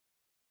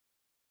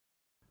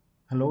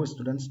Hello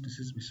students, this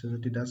is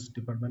Vishwajyoti Das,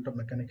 Department of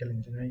Mechanical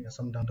Engineering,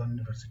 Assam Downtown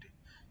University.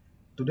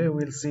 Today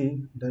we will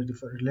see the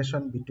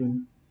relation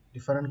between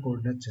different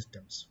coordinate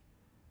systems.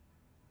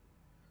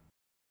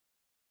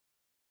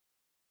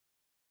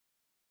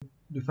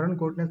 Different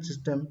coordinate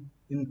system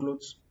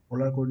includes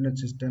polar coordinate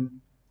system,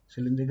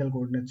 cylindrical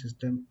coordinate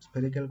system,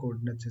 spherical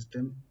coordinate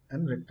system,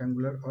 and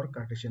rectangular or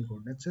Cartesian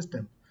coordinate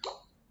system.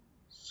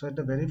 So at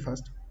the very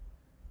first,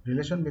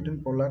 relation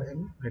between polar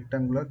and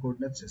rectangular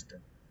coordinate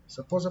system.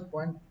 Suppose a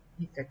point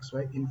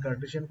Pxy in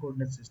Cartesian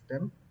coordinate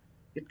system,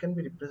 it can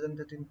be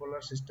represented in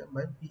polar system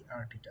by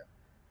Pr theta.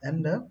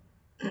 And the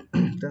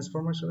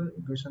transformational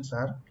equations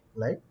are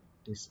like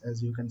this.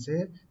 As you can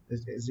say,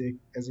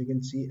 as you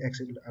can see, x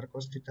equal to r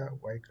cos theta,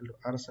 y equal to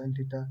r sin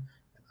theta,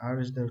 and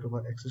r is the root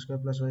over x square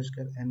plus y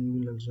square, and you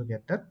will also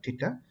get that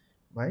theta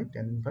by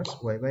tan inverse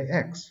y by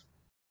x.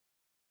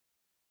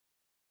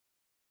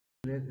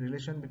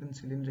 Relation between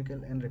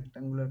cylindrical and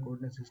rectangular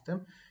coordinate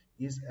system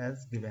is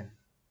as given.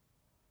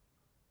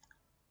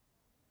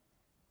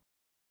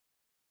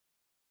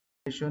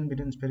 Relation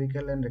between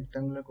spherical and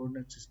rectangular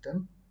coordinate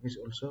system is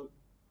also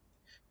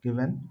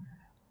given.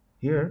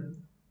 Here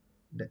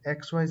the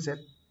xyz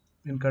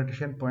in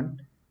Cartesian point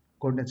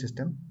coordinate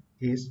system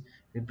is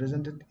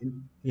represented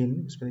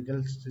in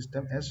spherical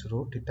system as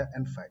rho, theta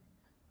and phi.